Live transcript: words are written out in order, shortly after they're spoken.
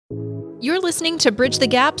You're listening to Bridge the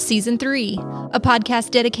Gap Season 3, a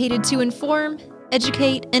podcast dedicated to inform,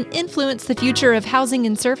 educate, and influence the future of housing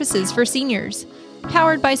and services for seniors.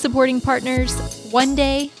 Powered by supporting partners One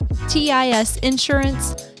Day, TIS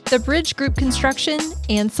Insurance, The Bridge Group Construction,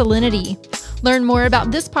 and Salinity. Learn more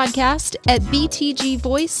about this podcast at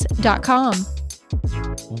btgvoice.com.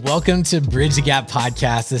 Welcome to Bridge the Gap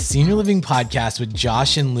Podcast, the senior living podcast with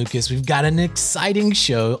Josh and Lucas. We've got an exciting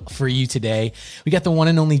show for you today. We got the one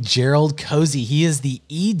and only Jerald Cosey. He is the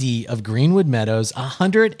ED of Greenwood Meadows,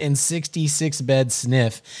 166-bed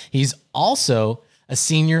SNF. He's also a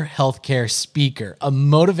senior healthcare speaker, a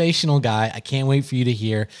motivational guy. I can't wait for you to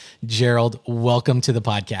hear. Jerald, welcome to the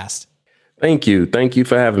podcast. Thank you. Thank you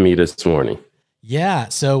for having me this morning. Yeah.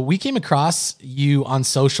 So we came across you on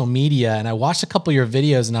social media and I watched a couple of your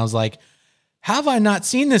videos and I was like, have I not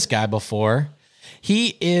seen this guy before?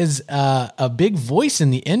 He is a big voice in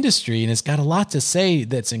the industry and has got a lot to say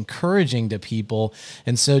that's encouraging to people.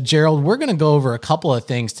 And so, Jerald, we're going to go over a couple of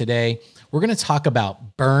things today. We're going to talk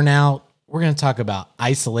about burnout. We're going to talk about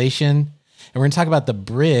isolation. And we're going to talk about the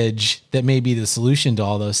bridge that may be the solution to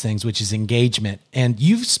all those things, which is engagement. And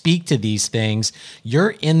you speak to these things.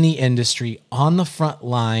 You're in the industry on the front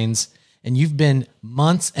lines, and you've been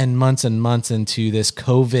months and months and months into this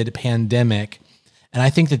COVID pandemic. And I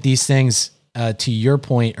think that these things, to your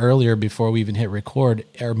point earlier before we even hit record,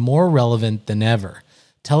 are more relevant than ever.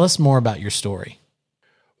 Tell us more about your story.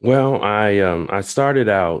 Well, I started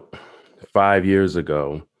out 5 years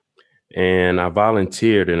ago. And I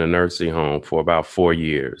volunteered in a nursing home for about 4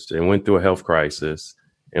 years and went through a health crisis.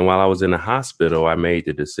 And while I was in the hospital, I made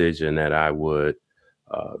the decision that I would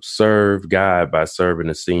serve God by serving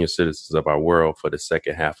the senior citizens of our world for the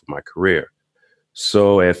second half of my career.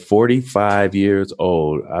 So at 45 years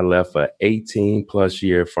old, I left an 18 plus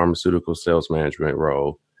year pharmaceutical sales management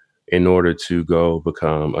role in order to go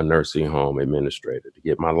become a nursing home administrator, to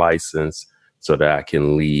get my license so that I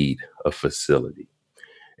can lead a facility.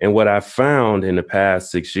 And what I found in the past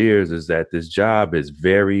 6 years is that this job is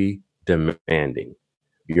very demanding.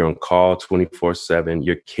 You're on call 24/7.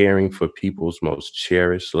 You're caring for people's most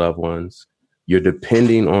cherished loved ones. You're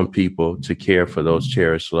depending on people to care for those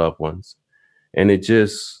cherished loved ones. And it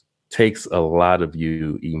just takes a lot of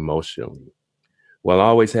you emotionally. Well, I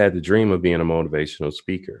always had the dream of being a motivational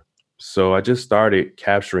speaker. So I just started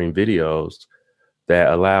capturing videos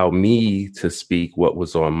that allowed me to speak what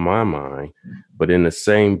was on my mind, but in the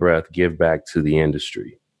same breath, give back to the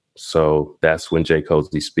industry. So that's when J.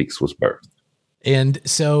 Cosey Speaks was birthed. And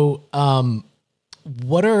so how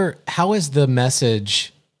has the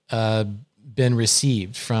message been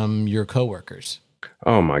received from your coworkers?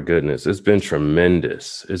 Oh, my goodness. It's been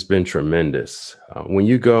tremendous. It's been tremendous. When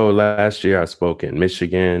you go last year, I spoke in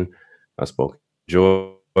Michigan. I spoke in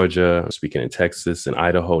Georgia. I'm speaking in Texas and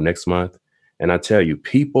Idaho next month. And I tell you,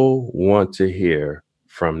 people want to hear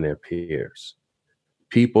from their peers.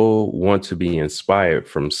 People want to be inspired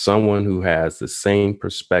from someone who has the same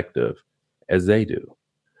perspective as they do.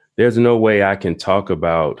 There's no way I can talk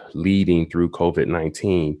about leading through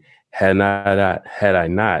COVID-19 had I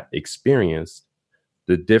not experienced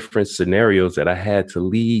the different scenarios that I had to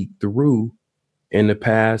lead through in the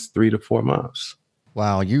past 3 to 4 months.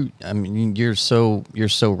 Wow, you're so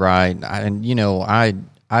right.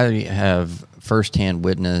 I have firsthand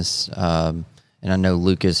witness, and I know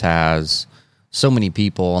Lucas has, so many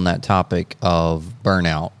people on that topic of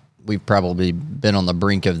burnout. We've probably been on the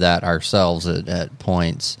brink of that ourselves at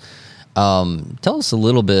points. Tell us a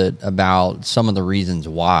little bit about some of the reasons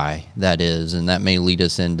why that is, and that may lead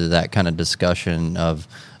us into that kind of discussion of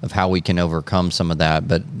how we can overcome some of that.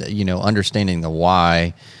 But, understanding the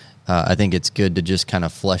why, I think it's good to just kind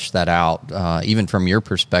of flesh that out, even from your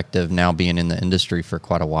perspective, now being in the industry for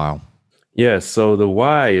quite a while. Yes. So the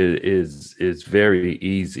why is very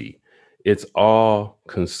easy. It's all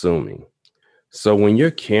consuming. So when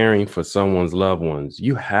you're caring for someone's loved ones,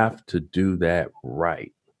 you have to do that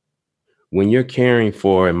right. When you're caring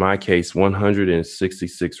for, in my case,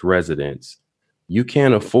 166 residents, you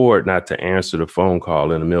can't afford not to answer the phone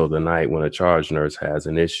call in the middle of the night when a charge nurse has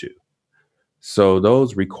an issue. So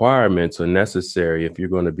those requirements are necessary if you're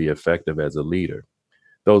going to be effective as a leader.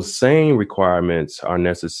 Those same requirements are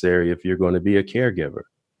necessary if you're going to be a caregiver.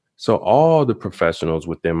 So all the professionals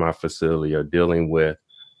within my facility are dealing with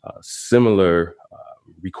similar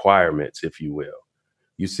requirements, if you will.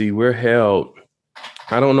 You see, we're held,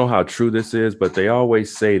 I don't know how true this is, but they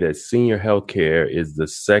always say that senior healthcare is the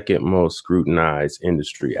second most scrutinized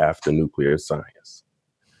industry after nuclear science.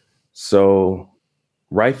 So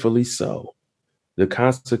rightfully so. The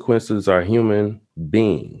consequences are human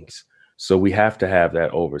beings. So we have to have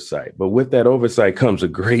that oversight. But with that oversight comes a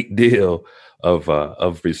great deal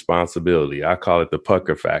of responsibility. I call it the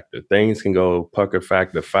pucker factor. Things can go pucker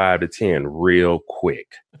factor 5 to 10 real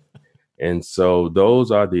quick. And so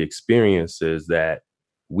those are the experiences that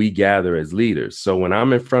we gather as leaders. So when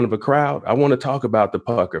I'm in front of a crowd, I want to talk about the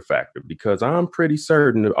pucker factor because I'm pretty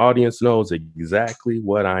certain the audience knows exactly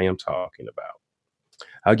what I am talking about.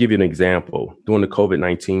 I'll give you an example. During the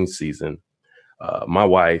COVID-19 season, my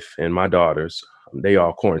wife and my daughters, they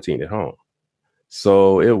all quarantined at home.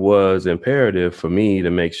 So it was imperative for me to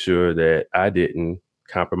make sure that I didn't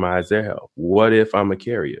compromise their health. What if I'm a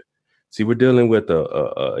carrier? See, we're dealing with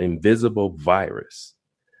a invisible virus.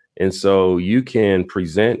 And so you can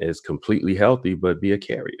present as completely healthy, but be a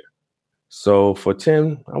carrier. So for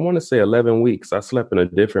 10, I want to say 11 weeks, I slept in a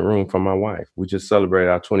different room from my wife. We just celebrated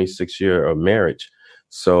our 26th year of marriage.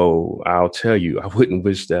 So I'll tell you, I wouldn't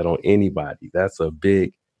wish that on anybody. That's a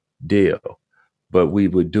big deal. But we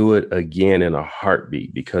would do it again in a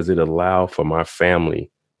heartbeat because it allowed for my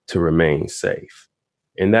family to remain safe.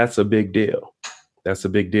 And that's a big deal. That's a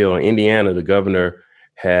big deal. In Indiana, the governor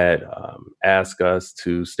had asked us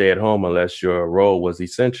to stay at home unless your role was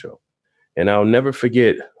essential. And I'll never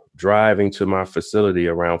forget driving to my facility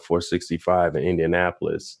around 465 in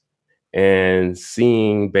Indianapolis and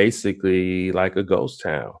seeing basically like a ghost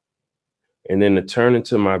town. And then to turn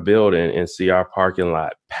into my building and see our parking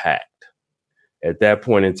lot packed. At that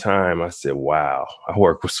point in time, I said, wow, I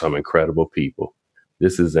work with some incredible people.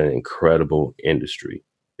 This is an incredible industry.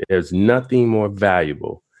 There's nothing more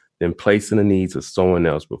valuable than placing the needs of someone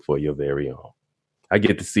else before your very own. I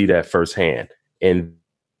get to see that firsthand. And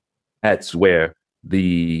that's where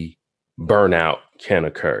the burnout can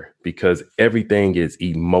occur because everything is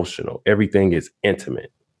emotional. Everything is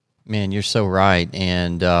intimate. Man, you're so right.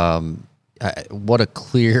 And what a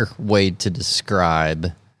clear way to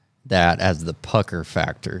describe that as the pucker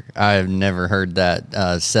factor. I've never heard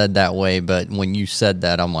that said that way, but when you said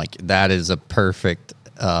that, I'm like, that is a perfect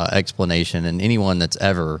explanation. And anyone that's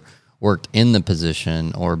ever worked in the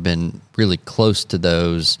position or been really close to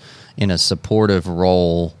those in a supportive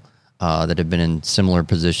role that have been in similar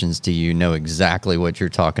positions to you know exactly what you're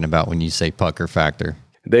talking about when you say pucker factor.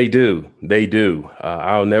 They do. They do.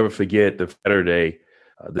 I'll never forget the Saturday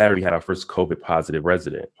that we had our first COVID positive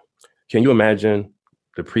resident. Can you imagine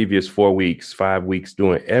the previous 4 weeks, 5 weeks,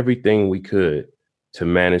 doing everything we could to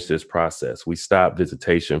manage this process? We stopped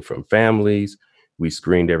visitation from families. We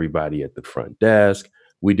screened everybody at the front desk.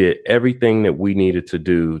 We did everything that we needed to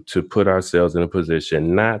do to put ourselves in a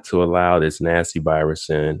position not to allow this nasty virus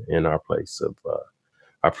in our place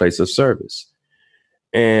of service.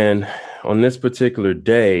 And on this particular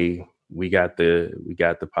day, we got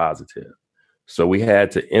the positive. So we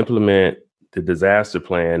had to implement the disaster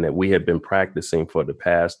plan that we had been practicing for the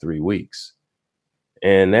past 3 weeks.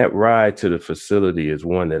 And that ride to the facility is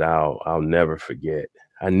one that I'll never forget.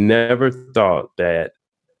 I never thought that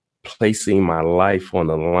placing my life on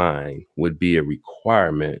the line would be a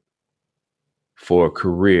requirement for a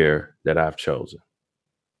career that I've chosen.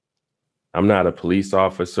 I'm not a police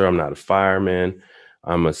officer. I'm not a fireman.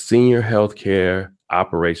 I'm a senior healthcare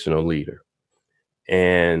operational leader.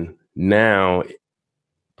 And now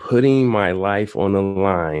putting my life on the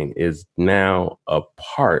line is now a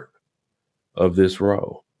part of this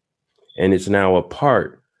role. And it's now a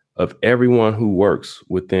part of everyone who works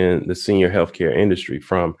within the senior healthcare industry,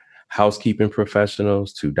 from housekeeping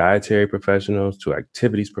professionals to dietary professionals to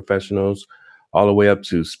activities professionals, all the way up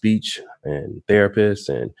to speech and therapists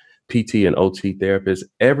and PT and OT therapists.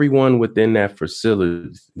 Everyone within that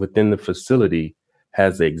facility, within the facility,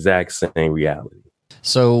 has the exact same reality.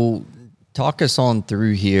 So talk us on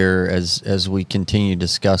through here as we continue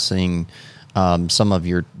discussing some of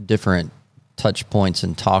your different touch points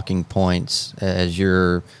and talking points as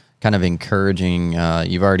you're kind of encouraging.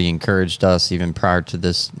 You've already encouraged us even prior to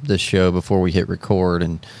this show before we hit record,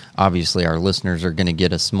 and obviously our listeners are going to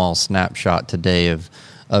get a small snapshot today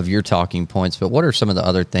of your talking points. But what are some of the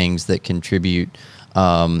other things that contribute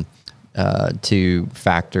to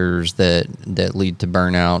factors that lead to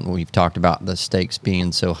burnout? We've talked about the stakes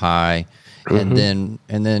being so high. Mm-hmm.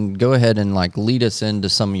 And then go ahead and like lead us into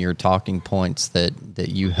some of your talking points that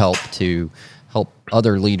you help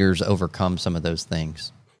other leaders overcome some of those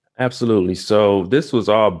things. Absolutely. So this was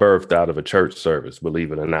all birthed out of a church service,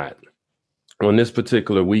 believe it or not. On this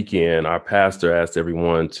particular weekend, our pastor asked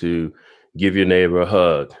everyone to give your neighbor a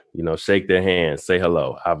hug, shake their hand, say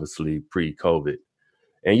hello, obviously pre-COVID.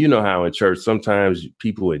 And you know how in church, sometimes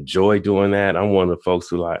people enjoy doing that. I'm one of the folks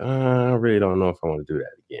who I really don't know if I want to do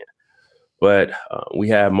that again. But we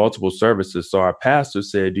have multiple services. So our pastor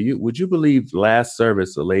said, would you believe last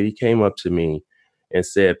service, a lady came up to me and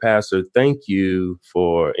said, Pastor, thank you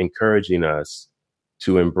for encouraging us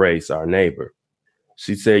to embrace our neighbor.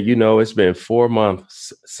 She said, it's been 4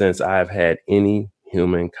 months since I've had any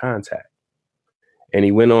human contact. And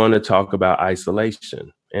he went on to talk about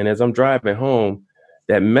isolation. And as I'm driving home,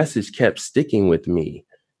 that message kept sticking with me.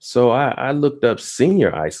 So I looked up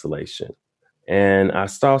senior isolation. And I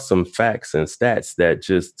saw some facts and stats that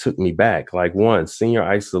just took me back. Like, one, senior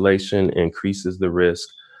isolation increases the risk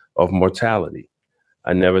of mortality.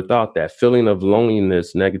 I never thought that. Feeling of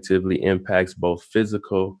loneliness negatively impacts both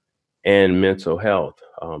physical and mental health.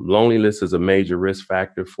 Loneliness is a major risk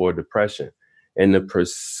factor for depression, and the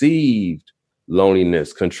perceived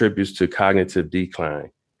loneliness contributes to cognitive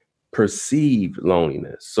decline. Perceived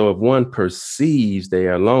loneliness. So if one perceives they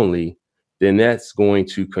are lonely, then that's going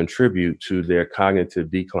to contribute to their cognitive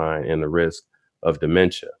decline and the risk of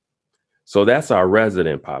dementia. So that's our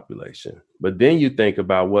resident population. But then you think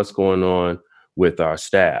about what's going on with our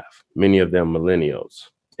staff, many of them millennials.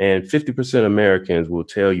 And 50% of Americans will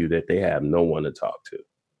tell you that they have no one to talk to.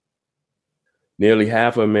 Nearly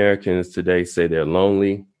half of Americans today say they're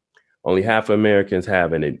lonely. Only half of Americans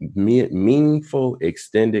have a meaningful,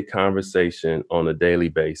 extended conversation on a daily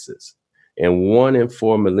basis. And 1 in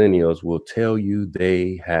 4 millennials will tell you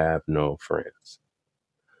they have no friends.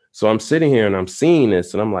 So I'm sitting here and I'm seeing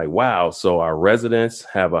this and I'm like, wow. So our residents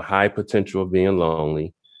have a high potential of being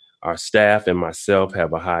lonely. Our staff and myself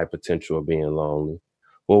have a high potential of being lonely.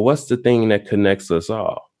 Well, what's the thing that connects us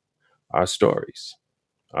all? Our stories.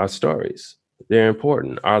 Our stories. They're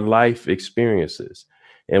important. Our life experiences.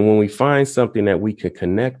 And when we find something that we can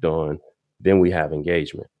connect on, then we have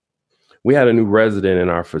engagement. We had a new resident in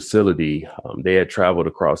our facility. They had traveled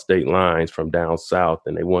across state lines from down south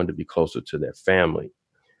and they wanted to be closer to their family.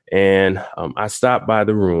 And I stopped by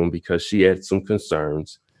the room because she had some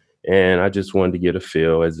concerns. And I just wanted to get a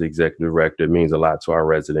feel. As the executive director, it means a lot to our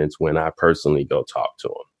residents when I personally go talk to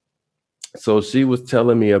them. So she was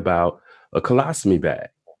telling me about a colostomy bag.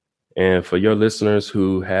 And for your listeners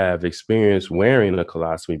who have experienced wearing a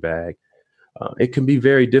colostomy bag, it can be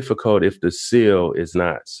very difficult if the seal is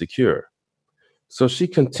not secure. So she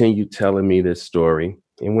continued telling me this story.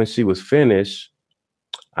 And when she was finished,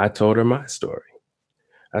 I told her my story.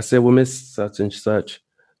 I said, well, Miss Such and Such,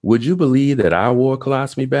 would you believe that I wore a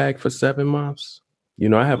colostomy bag for 7 months?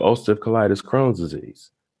 I have ulcerative colitis, Crohn's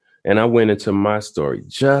disease. And I went into my story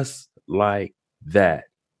just like that.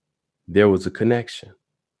 There was a connection.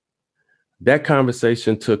 That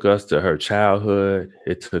conversation took us to her childhood.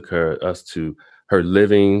 It took us to her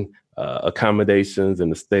living accommodations in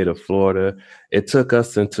the state of Florida. It took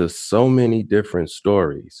us into so many different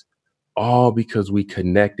stories, all because we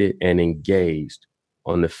connected and engaged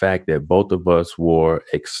on the fact that both of us wore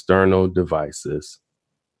external devices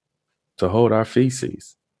to hold our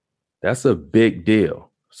feces. That's a big deal.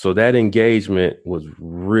 So that engagement was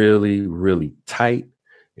really, really tight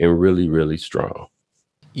and really, really strong.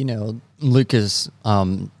 Lucas,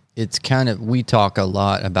 it's kind of, we talk a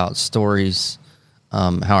lot about stories,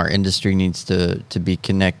 how our industry needs to be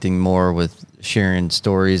connecting more with sharing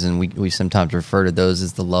stories. And we sometimes refer to those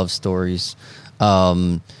as the love stories.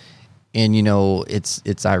 And,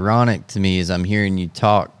 it's ironic to me as I'm hearing you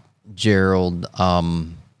talk, Jerald,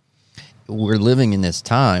 we're living in this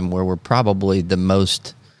time where we're probably the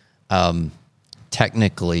most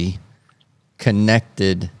technically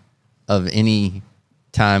connected of any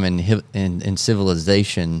time in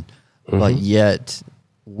civilization, but yet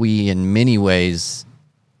we in many ways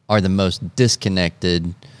are the most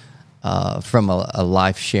disconnected from a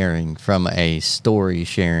life sharing, from a story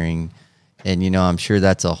sharing. And, I'm sure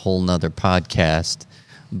that's a whole nother podcast,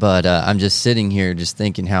 but I'm just sitting here just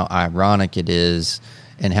thinking how ironic it is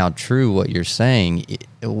and how true what you're saying,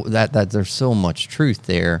 that there's so much truth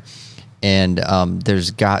there. And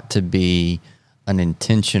there's got to be an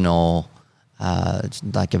intentional,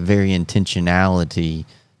 like a very intentionality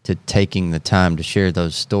to taking the time to share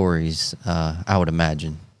those stories, I would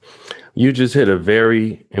imagine. You just hit a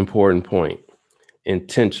very important point.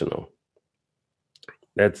 Intentional.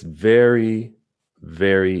 That's very,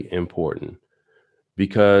 very important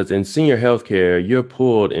because in senior healthcare, you're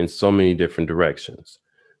pulled in so many different directions.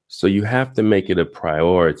 So you have to make it a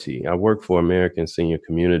priority. I work for American Senior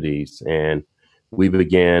Communities, and we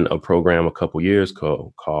began a program a couple years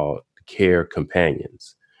ago called Care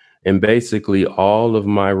Companions. And basically, all of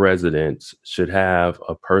my residents should have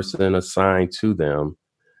a person assigned to them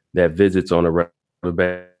that visits on a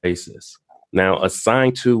regular basis. Now,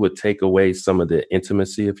 assigned to would take away some of the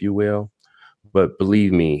intimacy, if you will. But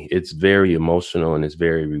believe me, it's very emotional and it's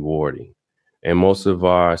very rewarding. And most of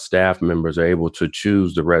our staff members are able to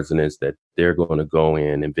choose the residents that they're going to go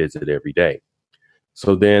in and visit every day.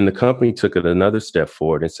 So then the company took it another step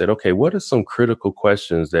forward and said, okay, what are some critical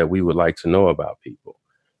questions that we would like to know about people?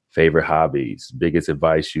 Favorite hobbies, biggest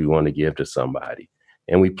advice you want to give to somebody.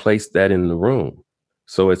 And we placed that in the room.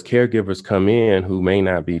 So as caregivers come in who may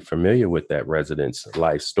not be familiar with that resident's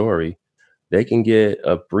life story, they can get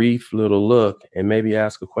a brief little look and maybe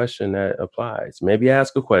ask a question that applies. Maybe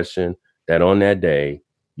ask a question that on that day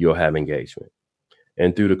you'll have engagement.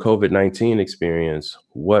 And through the COVID-19 experience,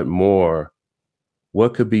 what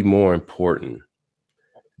could be more important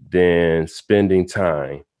than spending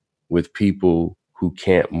time with people who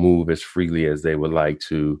can't move as freely as they would like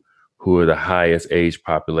to, who are the highest age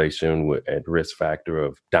population at risk factor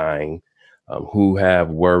of dying, who have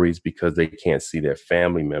worries because they can't see their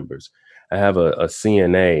family members. I have a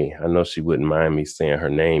CNA, I know she wouldn't mind me saying her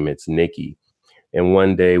name, it's Nikki. And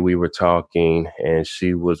one day we were talking and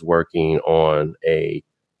she was working on a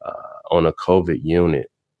COVID unit.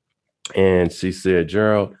 And she said,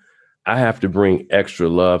 Jerald, I have to bring extra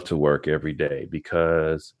love to work every day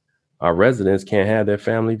because our residents can't have their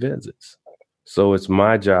family visits. So it's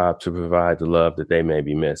my job to provide the love that they may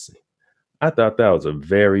be missing. I thought that was a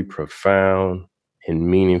very profound and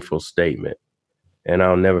meaningful statement, and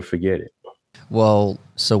I'll never forget it. Well,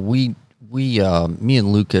 so me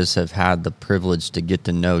and Lucas have had the privilege to get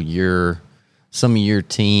to know some of your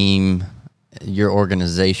team, your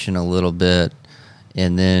organization a little bit,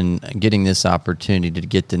 and then getting this opportunity to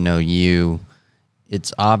get to know you.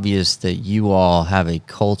 It's obvious that you all have a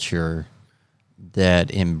culture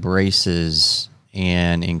that embraces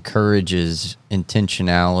and encourages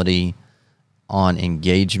intentionality on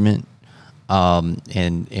engagement.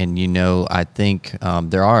 And you know, I think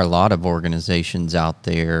there are a lot of organizations out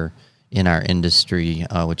there in our industry,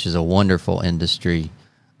 which is a wonderful industry,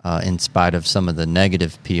 in spite of some of the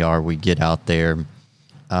negative PR we get out there,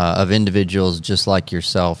 of individuals just like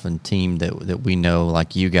yourself and team that we know,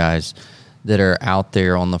 like you guys, that are out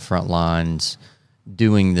there on the front lines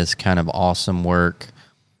doing this kind of awesome work.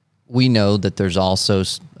 We know that there's also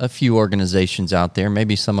a few organizations out there,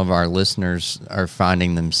 maybe some of our listeners are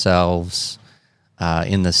finding themselves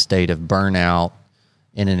in the state of burnout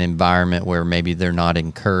in an environment where maybe they're not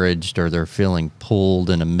encouraged or they're feeling pulled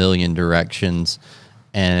in a million directions.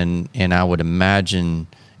 And I would imagine,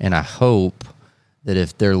 and I hope that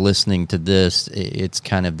if they're listening to this, it's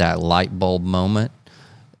kind of that light bulb moment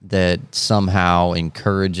that somehow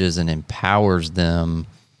encourages and empowers them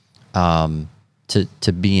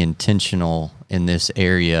to be intentional in this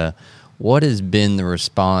area. What has been the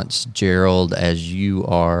response, Jerald, as you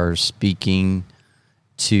are speaking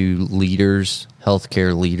to leaders,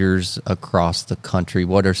 healthcare leaders across the country?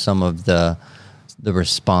 What are some of the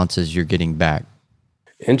responses you're getting back?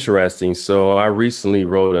 Interesting. So I recently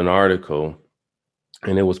wrote an article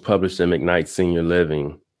and it was published in McKnight Senior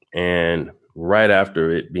Living. And right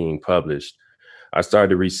after it being published, I started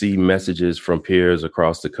to receive messages from peers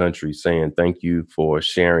across the country saying, thank you for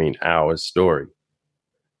sharing our story.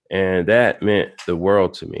 And that meant the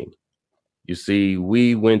world to me. You see,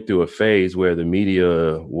 we went through a phase where the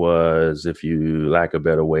media was, if you lack of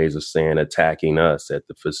better ways of saying, attacking us at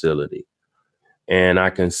the facility. And I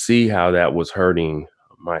can see how that was hurting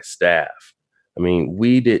my staff. I mean,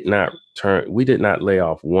 we did not lay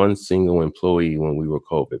off one single employee when we were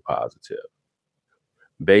COVID positive.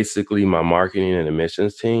 Basically, my marketing and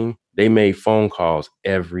admissions team, they made phone calls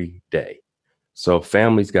every day. So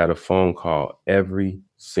families got a phone call every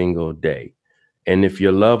single day. And if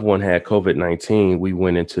your loved one had COVID-19, we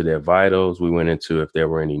went into their vitals. We went into if there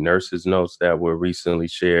were any nurses' notes that were recently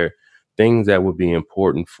shared, things that would be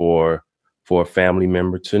important for a family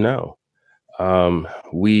member to know.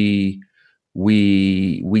 We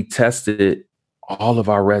tested all of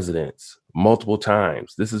our residents multiple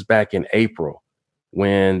times. This is back in April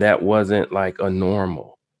when that wasn't like a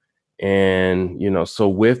normal. And, so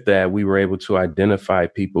with that, we were able to identify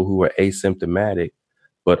people who were asymptomatic,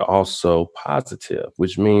 but also positive,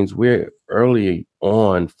 which means we're early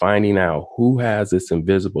on finding out who has this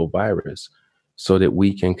invisible virus so that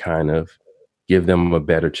we can kind of give them a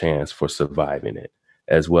better chance for surviving it,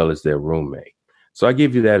 as well as their roommate. So I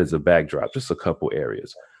give you that as a backdrop, just a couple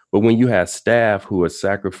areas. But when you have staff who are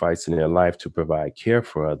sacrificing their life to provide care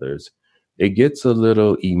for others, it gets a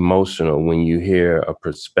little emotional when you hear a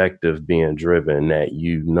perspective being driven that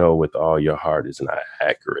with all your heart is not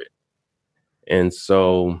accurate. And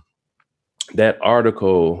so that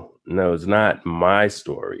article, no, it's not my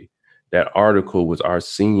story. That article was our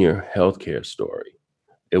senior healthcare story.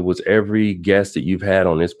 It was every guest that you've had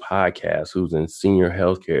on this podcast who's in senior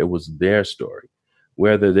healthcare. It was their story.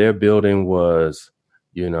 whether their building was,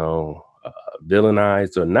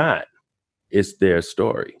 villainized or not. It's their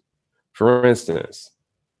story. For instance,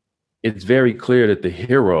 it's very clear that the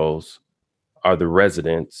heroes are the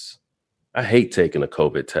residents. I hate taking a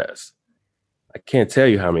COVID test. I can't tell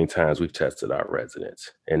you how many times we've tested our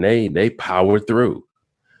residents, and they powered through.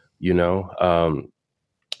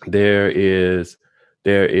 There is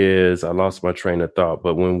I lost my train of thought,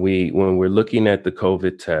 but when we're looking at the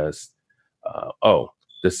COVID test,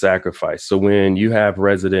 the sacrifice. So when you have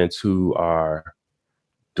residents who are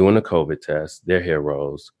doing a COVID test, they're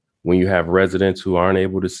heroes. When you have residents who aren't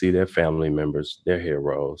able to see their family members, they're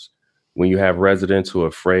heroes. When you have residents who are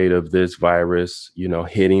afraid of this virus,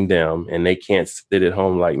 hitting them, and they can't sit at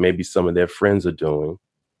home like maybe some of their friends are doing,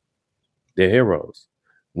 they're heroes.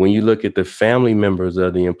 When you look at the family members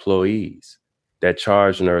of the employees, that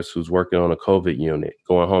charge nurse who's working on a COVID unit,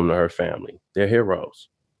 going home to her family, they're heroes.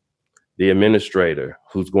 The administrator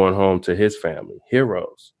who's going home to his family,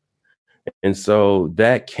 heroes. And so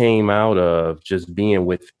that came out of just being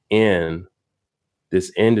within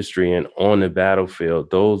this industry and on the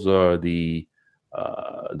battlefield. Those are the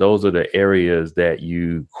areas that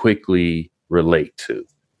you quickly relate to,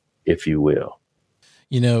 if you will.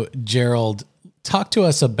 Jerald, talk to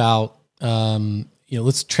us about,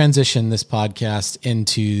 let's transition this podcast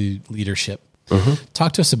into leadership. Mm-hmm.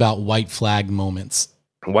 Talk to us about white flag moments.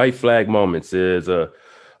 White flag moments is a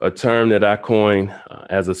term that I coined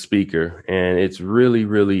as a speaker, and it's really,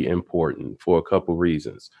 really important for a couple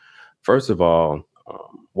reasons. First of all,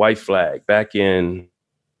 white flag, back in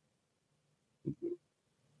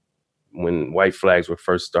when white flags were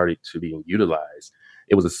first started to be utilized,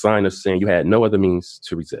 it was a sign of saying you had no other means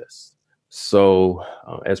to resist. So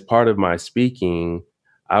as part of my speaking,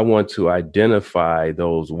 I want to identify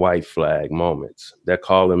those white flag moments. That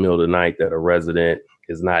call in the middle of the night that a resident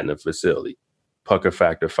is not in a facility. Pucker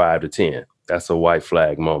factor 5 to 10. That's a white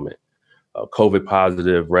flag moment. A COVID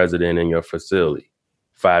positive resident in your facility,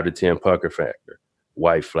 5 to 10 pucker factor,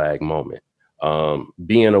 white flag moment.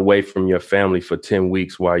 Being away from your family for 10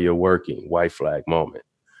 weeks while you're working, white flag moment.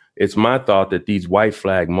 It's my thought that these white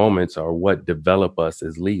flag moments are what develop us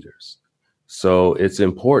as leaders. So it's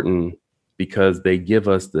important because they give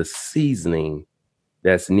us the seasoning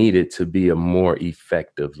that's needed to be a more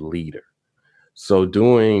effective leader. So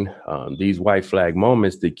during these white flag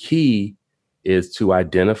moments, the key is to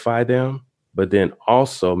identify them, but then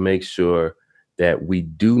also make sure that we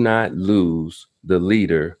do not lose the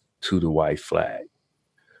leader to the white flag.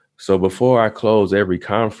 So before I close every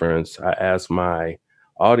conference, I ask my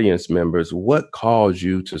audience members, what calls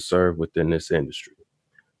you to serve within this industry?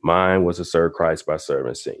 Mine was to serve Christ by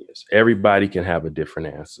serving seniors. Everybody can have a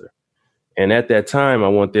different answer. And at that time, I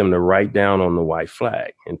want them to write down on the white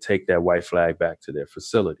flag and take that white flag back to their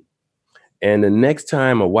facility. And the next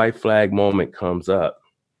time a white flag moment comes up,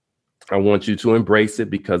 I want you to embrace it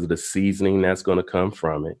because of the seasoning that's going to come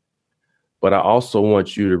from it. But I also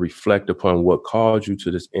want you to reflect upon what called you to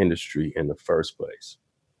this industry in the first place.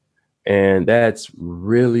 And that's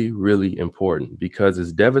really, really important because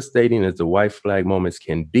as devastating as the white flag moments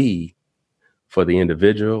can be for the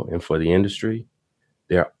individual and for the industry,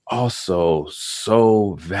 they're also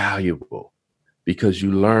so valuable because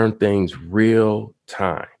you learn things real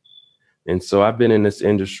time. And so I've been in this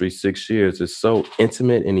industry 6 years. It's so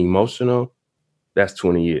intimate and emotional. That's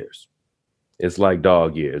 20 years. It's like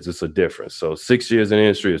dog years. It's a difference. So 6 years in the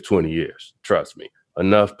industry is 20 years. Trust me.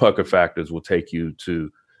 Enough pucker factors will take you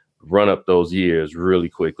to run up those years really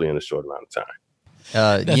quickly in a short amount of time.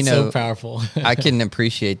 That's so powerful. I can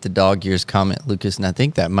appreciate the dog years comment, Lucas, and I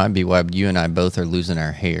think that might be why you and I both are losing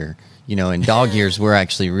our hair. In dog years, we're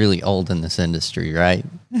actually really old in this industry, right?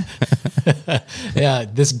 Yeah,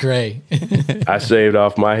 this gray. I shaved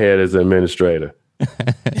off my head as an administrator.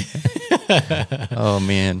 Oh,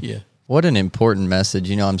 man. Yeah. What an important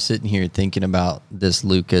message. I'm sitting here thinking about this,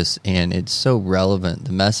 Lucas, and it's so relevant.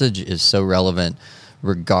 The message is so relevant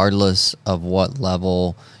regardless of what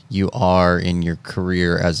level you are in your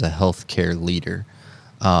career as a healthcare leader.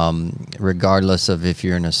 Regardless of if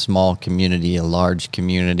you're in a small community, a large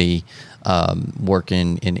community,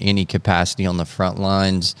 working in any capacity on the front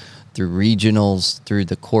lines, through regionals, through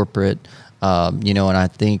the corporate, and I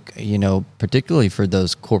think, particularly for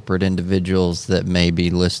those corporate individuals that may be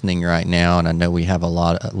listening right now, and I know we have a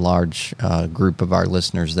large group of our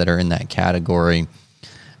listeners that are in that category.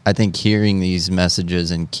 I think hearing these messages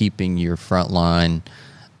and keeping your front line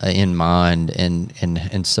in mind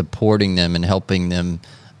and supporting them and helping them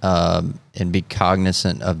and be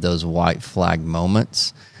cognizant of those white flag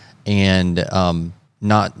moments and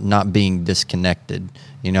not being disconnected.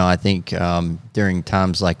 I think during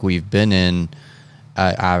times like we've been in,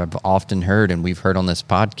 I've often heard, and we've heard on this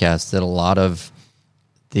podcast, that a lot of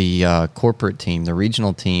the corporate team, the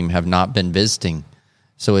regional team, have not been visiting.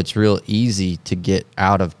 So it's real easy to get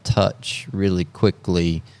out of touch really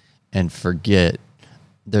quickly and forget.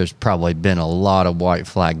 There's probably been a lot of white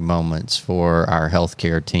flag moments for our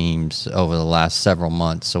healthcare teams over the last several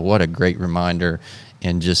months. So what a great reminder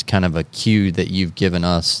and just kind of a cue that you've given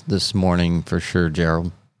us this morning for sure,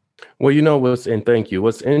 Jerald. Well, and thank you.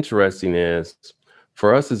 What's interesting is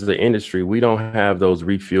for us as the industry, we don't have those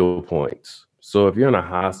refuel points. So if you're in a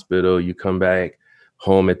hospital, you come back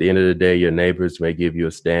home at the end of the day, your neighbors may give you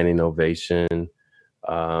a standing ovation.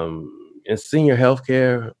 In senior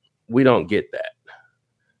healthcare, we don't get that.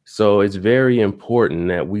 So it's very important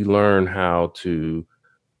that we learn how to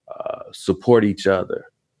support each other.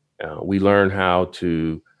 We learn how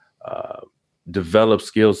to develop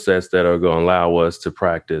skill sets that are going to allow us to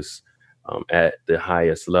practice at the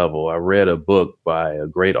highest level. I read a book by a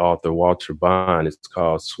great author, Walter Bond. It's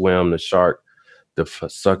called Swim, the Shark, the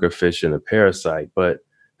Suckerfish, and the Parasite. But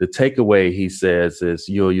the takeaway, he says, is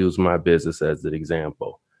you'll use my business as an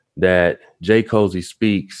example. That Cosey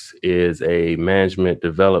Speaks is a management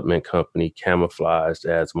development company camouflaged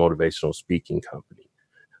as motivational speaking company,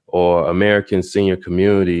 or American Senior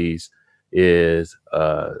Communities is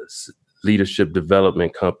a leadership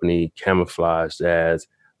development company camouflaged as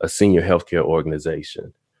a senior healthcare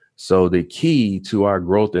organization. So the key to our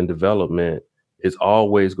growth and development is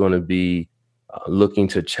always going to be looking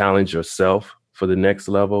to challenge yourself for the next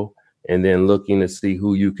level, and then looking to see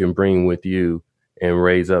who you can bring with you and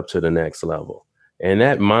raise up to the next level. And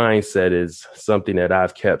that mindset is something that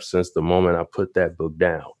I've kept since the moment I put that book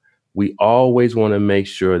down. We always want to make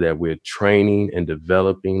sure that we're training and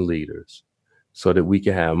developing leaders so that we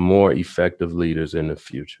can have more effective leaders in the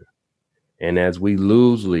future. And as we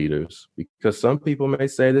lose leaders, because some people may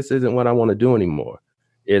say, this isn't what I want to do anymore,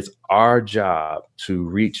 it's our job to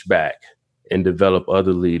reach back and develop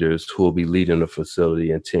other leaders who will be leading the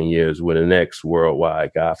facility in 10 years when the next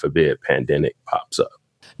worldwide, God forbid, pandemic pops up.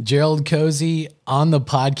 Jerald Cosey on the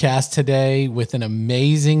podcast today with an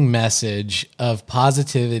amazing message of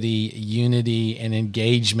positivity, unity, and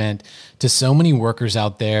engagement to so many workers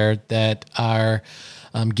out there that are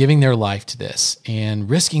giving their life to this and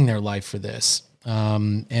risking their life for this.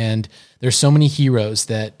 And there's so many heroes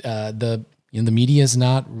that the media is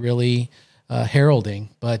not really heralding.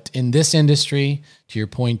 But in this industry, to your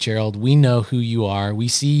point, Jerald, we know who you are. We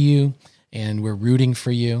see you and we're rooting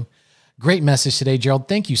for you. Great message today, Jerald.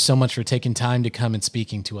 Thank you so much for taking time to come and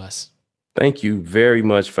speaking to us. Thank you very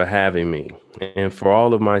much for having me. And for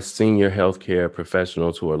all of my senior healthcare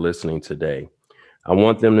professionals who are listening today, I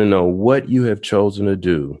want them to know what you have chosen to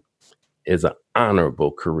do is an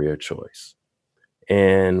honorable career choice.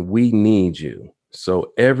 And we need you.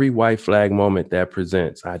 So every white flag moment that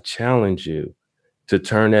presents, I challenge you to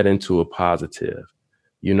turn that into a positive.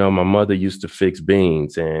 My mother used to fix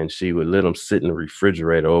beans and she would let them sit in the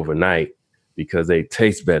refrigerator overnight because they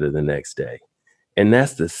taste better the next day. And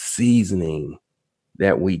that's the seasoning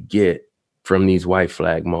that we get from these white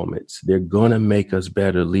flag moments. They're going to make us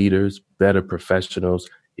better leaders, better professionals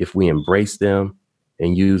if we embrace them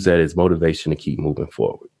and use that as motivation to keep moving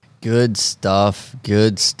forward. Good stuff.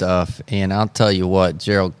 Good stuff. And I'll tell you what,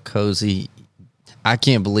 Jerald Cosey, I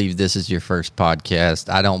can't believe this is your first podcast.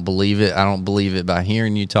 I don't believe it. I don't believe it by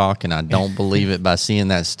hearing you talk, and I don't believe it by seeing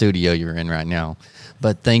that studio you're in right now.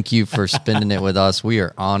 But thank you for spending it with us. We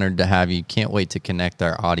are honored to have you. Can't wait to connect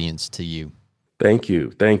our audience to you. Thank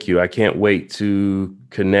you. Thank you. I can't wait to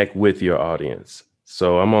connect with your audience.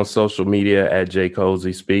 So I'm on social media at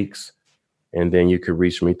Cosey Speaks, and then you can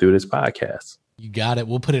reach me through this podcast. You got it.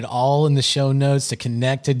 We'll put it all in the show notes to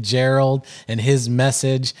connect to Jerald and his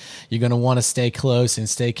message. You're going to want to stay close and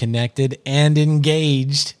stay connected and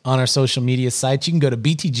engaged on our social media sites. You can go to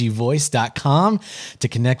btgvoice.com to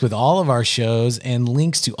connect with all of our shows and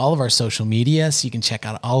links to all of our social media so you can check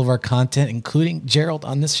out all of our content, including Jerald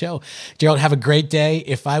on this show. Jerald, have a great day.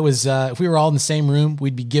 If we were all in the same room,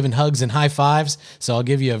 we'd be giving hugs and high fives. So I'll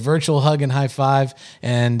give you a virtual hug and high five.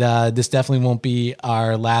 And this definitely won't be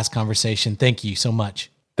our last conversation. Thank you so much.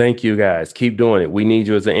 Thank you, guys. Keep doing it. We need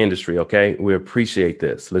you as an industry, okay? We appreciate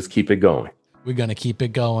this. Let's keep it going. We're going to keep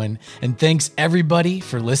it going. And thanks, everybody,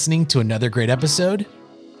 for listening to another great episode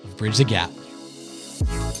of Bridge the Gap.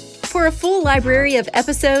 For a full library of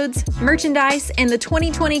episodes, merchandise, and the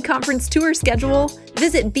 2020 conference tour schedule,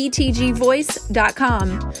 visit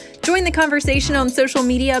btgvoice.com. Join the conversation on social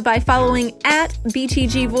media by following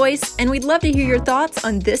 @BTGVoice, and we'd love to hear your thoughts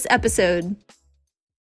on this episode.